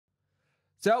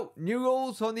So, new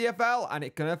rules from the EFL, and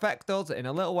it can affect us in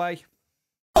a little way.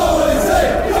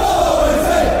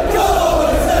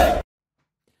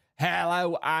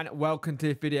 Hello and welcome to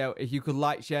the video. If you could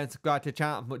like, share and subscribe to the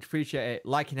channel, I'd much appreciate it.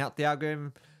 Liking helps the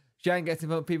algorithm, sharing gets in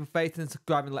front of people's faces, and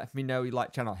subscribing lets me know you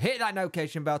like the channel. Hit that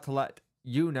notification bell to let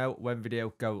you know when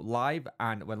videos go live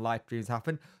and when live streams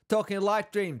happen. Talking of live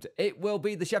streams, it will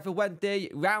be the Sheffield Wednesday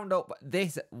roundup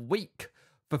this week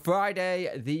for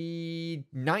Friday the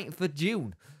 9th of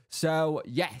June. So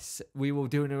yes, we will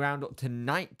do a roundup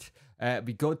tonight. It'd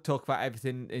be good to talk about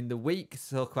everything in the week,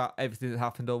 talk about everything that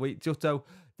happened all week, just so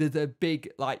there's a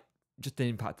big, just an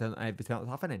impact on everything that's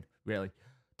happening, really.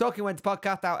 Talking Wednesday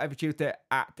podcast out every Tuesday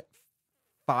at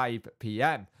 5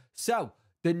 p.m. So,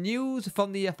 the news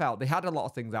from the EFL, they had a lot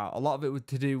of things out. A lot of it was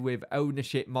to do with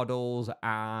ownership models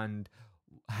and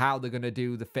how they're going to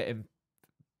do the fit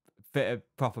a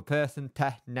proper person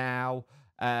test now.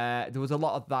 There was a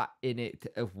lot of that in it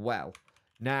as well.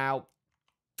 Now,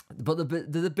 but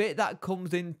there's a bit that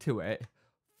comes into it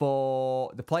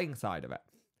for the playing side of it.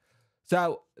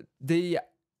 So, the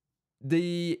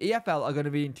EFL are going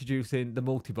to be introducing the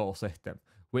multi-ball system,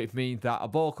 which means that a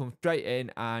ball comes straight in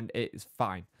and it's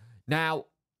fine. Now,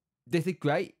 this is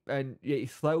great, and it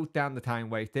slows down the time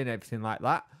wasting, everything like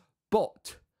that.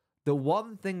 But the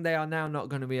one thing they are now not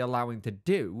going to be allowing to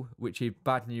do, which is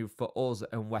bad news for us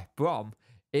and West Brom,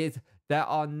 is there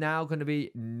are now going to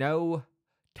be no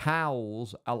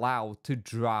towels allowed to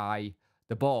dry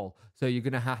the ball. So you're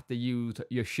going to have to use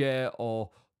your shirt or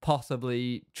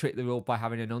possibly trick the rule by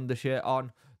having an undershirt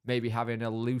on, maybe having a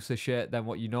looser shirt than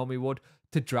what you normally would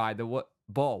to dry the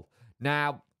ball.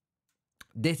 Now,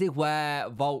 this is where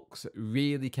Vaulks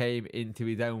really came into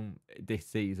his own this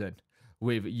season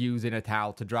with using a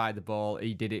towel to dry the ball.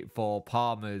 He did it for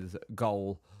Palmer's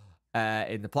goal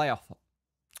in the playoff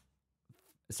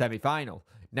semi-final.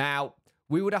 Now,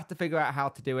 we would have to figure out how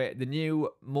to do it. The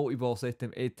new multi-ball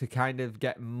system is to kind of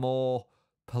get more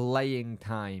playing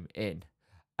time in.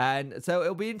 And so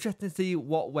it'll be interesting to see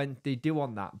what Wednesday do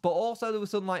on that. But also there was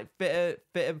some fit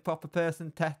and proper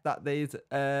person test that they've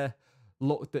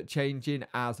looked at changing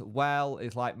as well.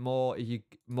 It's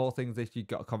more things if you've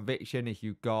got a conviction, if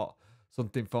you've got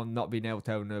something from not being able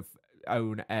to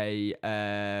own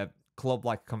a club,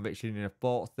 like a conviction in a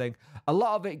sports thing. A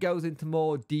lot of it goes into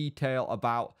more detail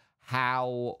about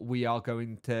how we are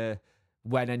going to,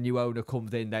 when a new owner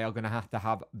comes in, they are going to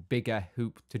have bigger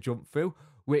hoops to jump through,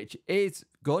 which is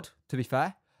good, to be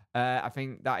fair. I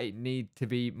think that it needs to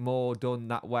be more done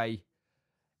that way,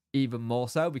 even more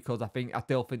so, because I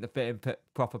still think the fit and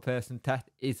proper person test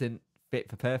isn't fit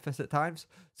for purpose at times.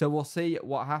 So we'll see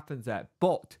what happens there.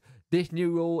 But this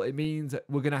new rule, it means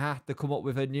we're going to have to come up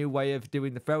with a new way of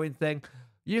doing the throwing thing.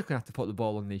 You're going to have to put the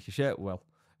ball underneath your shirt, Will,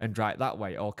 and dry it that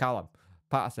way. Or Callum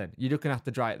Patterson, you're just going to have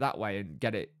to dry it that way and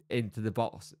get it into the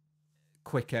box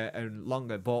quicker and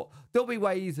longer. But there'll be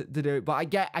ways to do it. But I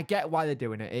get why they're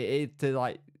doing it. It is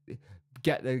to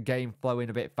get the game flowing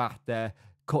a bit faster,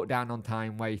 cut down on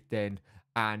time wasting,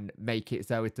 and make it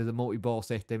so if there's a multi-ball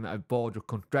system, a ball will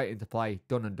come straight into play,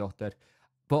 done and dusted.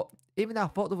 But even though I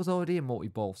thought there was already a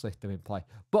multi-ball system in play.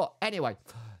 But anyway,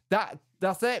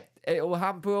 that's it. It will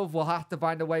hamper us. We'll have to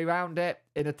find a way around it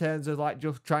in terms of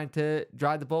just trying to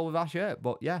dry the ball with our shirt.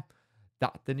 But yeah,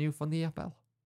 that's the news from the EFL.